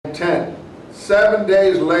10. 7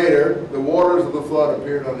 days later, the waters of the flood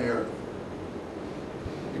appeared on the earth.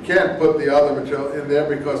 You can't put the other material in there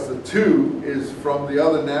because the 2 is from the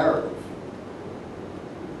other narrative.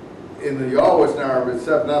 In the Yahweh's narrative, it's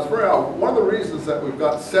 7. Now, it's very odd. One of the reasons that we've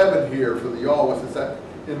got 7 here for the Yahweh's is that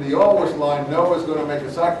in the Yahweh's line, Noah's going to make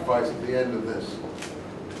a sacrifice at the end of this.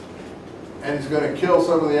 And he's going to kill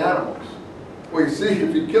some of the animals. Well, you see,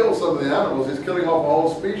 if he kills some of the animals, he's killing off a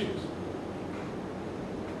whole species.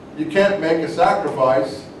 You can't make a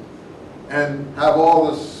sacrifice and have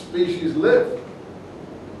all the species live.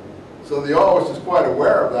 So the Yahweh is quite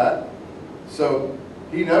aware of that. So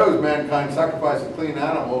he knows mankind sacrifices clean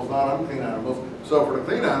animals, not unclean animals. So for the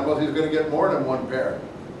clean animals, he's going to get more than one pair.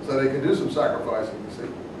 So they can do some sacrificing, you see.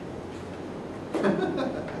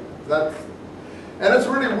 And it's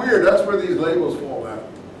really weird. That's where these labels fall out.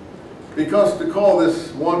 Because to call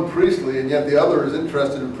this one priestly, and yet the other is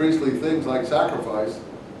interested in priestly things like sacrifice,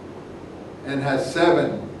 and has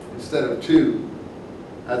 7 instead of 2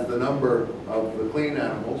 as the number of the clean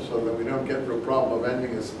animals, so that we don't get into a problem of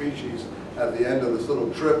ending a species at the end of this little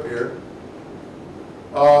trip here.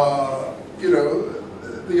 You know,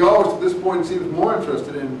 the Yahweh at this point seems more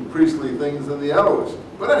interested in priestly things than the Elohim.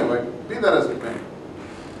 But anyway, be that as it may.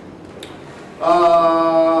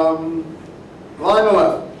 Line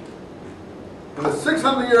 11. In the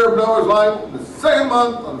 600th year of Noah's life, in the 2nd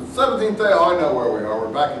month, on the 17th day, oh, I know where we are.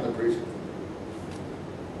 We're back in the priesthood.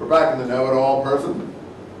 We're back in the know-it-all person.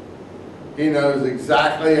 He knows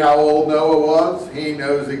exactly how old Noah was. He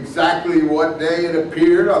knows exactly what day it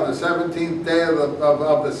appeared on the 17th day of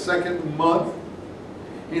the 2nd month.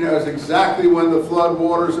 He knows exactly when the flood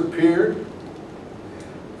waters appeared.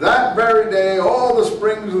 That very day, all the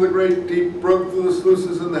springs of the great deep broke through the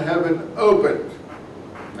sluices in the heaven opened.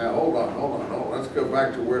 Now, hold on. Let's go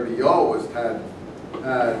back to where the Yahweh had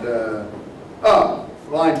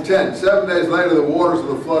line 10. 7 days later, the waters of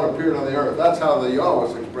the flood appeared on the earth. That's how the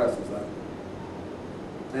Yahweh expresses that.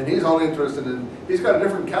 And he's only interested in, he's got a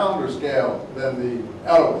different calendar scale than the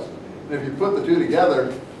Elohim. And if you put the two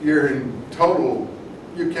together, you're in total,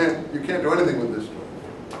 you can't do anything with this story.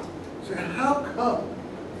 So how come?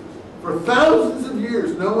 For thousands of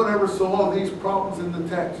years, no one ever saw these problems in the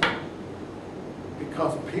text.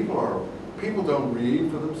 Because people don't read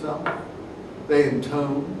for themselves. They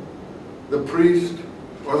intone. The priest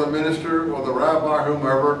or the minister or the rabbi,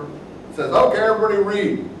 whomever, says, okay, everybody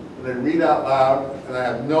read. And they read out loud, and they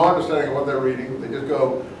have no understanding of what they're reading. They just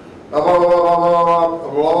go, blah, blah, blah, blah, blah,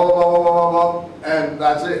 blah, blah, blah, blah, and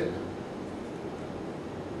that's it.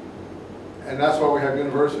 And that's why we have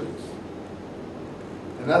universities.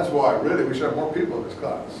 And that's why, really, we should have more people in this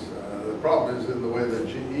class. The problem is in the way that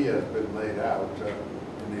GE has been laid out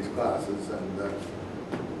in these classes. And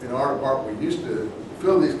in our department, we used to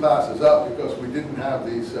fill these classes up because we didn't have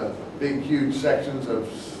these big, huge sections of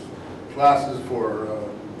classes for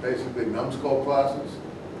basically numbskull classes,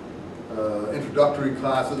 introductory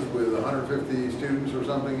classes with 150 students or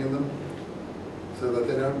something in them, so that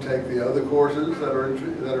they don't take the other courses that are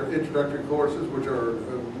introductory courses, which are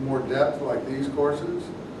more depth, like these courses.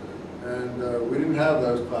 And we didn't have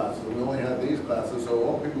those classes. We only had these classes, so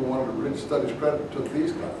all people who wanted a rich studies credit took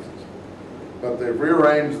these classes. But they've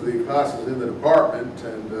rearranged the classes in the department,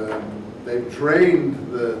 and they've drained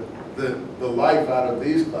the life out of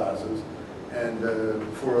these classes, and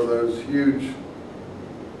for those huge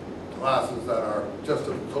classes that are just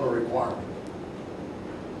a total requirement,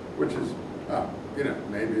 which is, you know,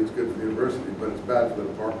 maybe it's good for the university, but it's bad for the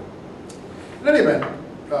department. In any event,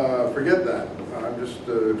 forget that. I'm just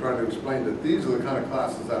trying to explain that these are the kind of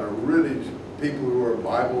classes that are really people who are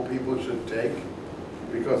Bible people should take,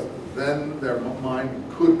 because then their mind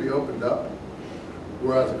could be opened up.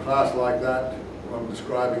 Whereas a class like that, when I'm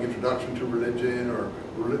describing Introduction to Religion or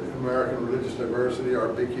American Religious Diversity or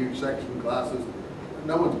big, huge section classes,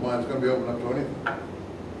 no one's mind is going to be opened up to anything.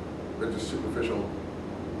 They're just superficial,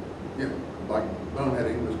 you know, like bonehead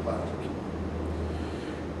English class or something.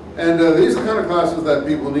 And these are the kind of classes that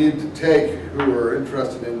people need to take who are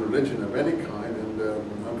interested in religion of any kind, and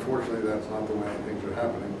unfortunately that's not the way things are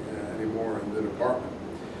happening anymore in the department.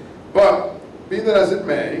 But, be that as it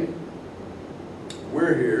may,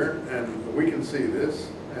 we're here, and we can see this,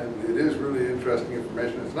 and it is really interesting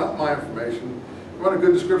information. It's not my information. If you want a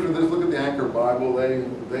good description of this, look at the Anchor Bible. They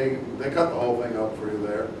cut the whole thing up for you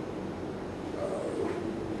there.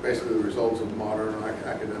 Basically the results of modern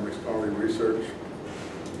academic scholarly research.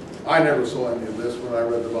 I never saw any of this when I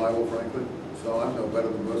read the Bible, frankly, so I'm no better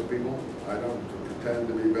than most people. I don't pretend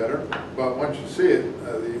to be better, but once you see it,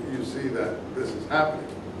 you see that this is happening.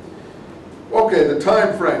 Okay, the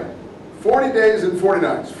time frame. 40 days and 40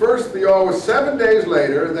 nights. First, the all was 7 days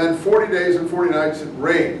later, then 40 days and 40 nights it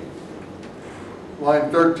rained.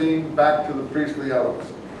 Line 13, back to the priestly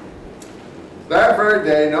elements. That very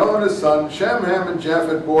day, Noah and his son, Shem, Ham, and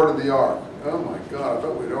Japheth boarded the ark. Oh my God, I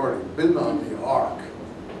thought we'd already been on the ark.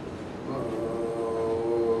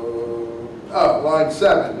 Line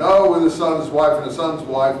 7. Noah with his son, his wife, and his son's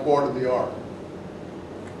wife boarded the ark.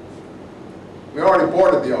 We already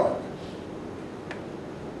boarded the ark.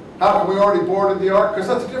 How come we already boarded the ark? Because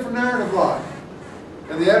that's a different narrative line.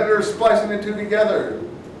 And the editor is splicing the two together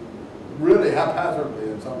really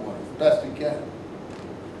haphazardly in some ways, the best he can.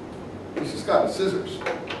 He's just got his scissors.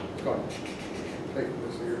 He's going, taking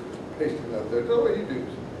this here, pasting that there. That's what you do.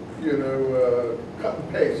 You know, cut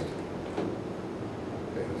and paste.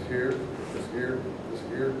 Okay, this here, this here, this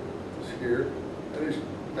here, this here. And he's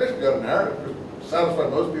basically got a narrative to satisfy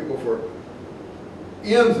most people for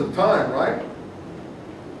eons of time, right?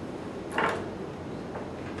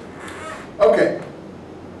 Okay.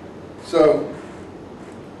 So,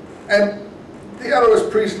 and the Elohist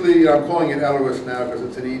priestly, I'm calling it Elohist now because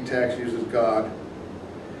it's an E-text, uses God.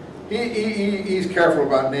 He's careful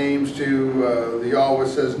about names too. The Yahweh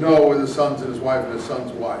says Noah with his sons and his wife and his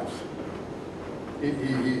sons' wives.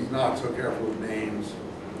 He's not so careful with names.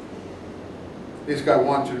 This guy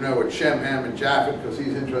wants you to know it's Shem, Ham, and Japheth because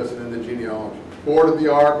he's interested in the genealogy. Boarded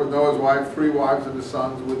the ark with Noah's wife, 3 wives of his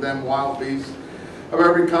sons, with them wild beasts of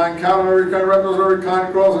every kind, cattle of every kind, reptiles of every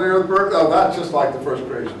kind, crawls in the earth, birds. Oh, that's just like the first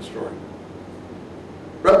creation story.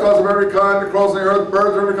 Reptiles of every kind, that crawls in the earth,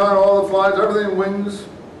 birds of every kind, all that flies, everything in wings.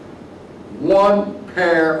 1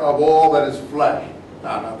 pair of all that is flesh.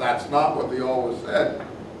 Now, that's not what the always said.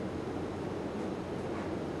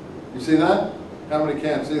 You see that? How many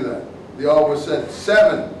can't see that? The always said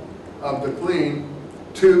 7 of the clean,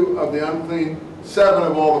 2 of the unclean, 7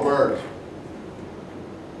 of all the birds.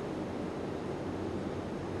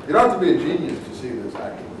 You don't have to be a genius to see this,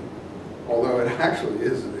 actually. Although it actually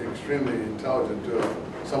is extremely intelligent to have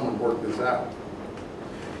someone work this out.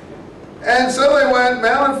 And so they went,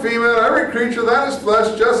 male and female, every creature that is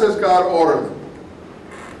flesh, just as God ordered them.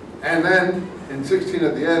 And then, in 16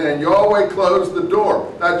 at the end, and Yahweh closed the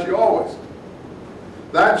door. That's Yahweh's.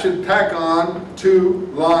 That should tack on to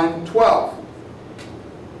line 12.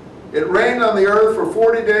 It rained on the earth for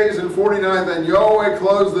 40 days and 40 nights, and Yahweh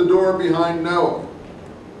closed the door behind Noah.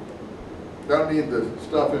 Don't need the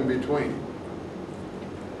stuff in between.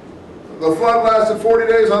 The flood lasted 40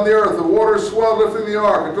 days on the earth. The waters swelled, lifting the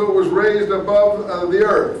ark until it was raised above the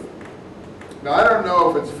earth. Now, I don't know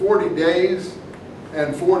if it's 40 days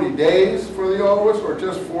and 40 days for the Yahweh or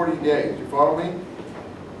just 40 days. You follow me?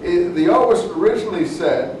 The Yahweh originally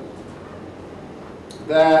said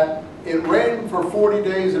that it rained for 40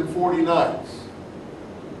 days and 40 nights.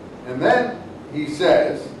 And then he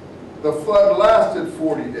says the flood lasted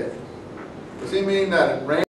 40 days. Does he mean that it rained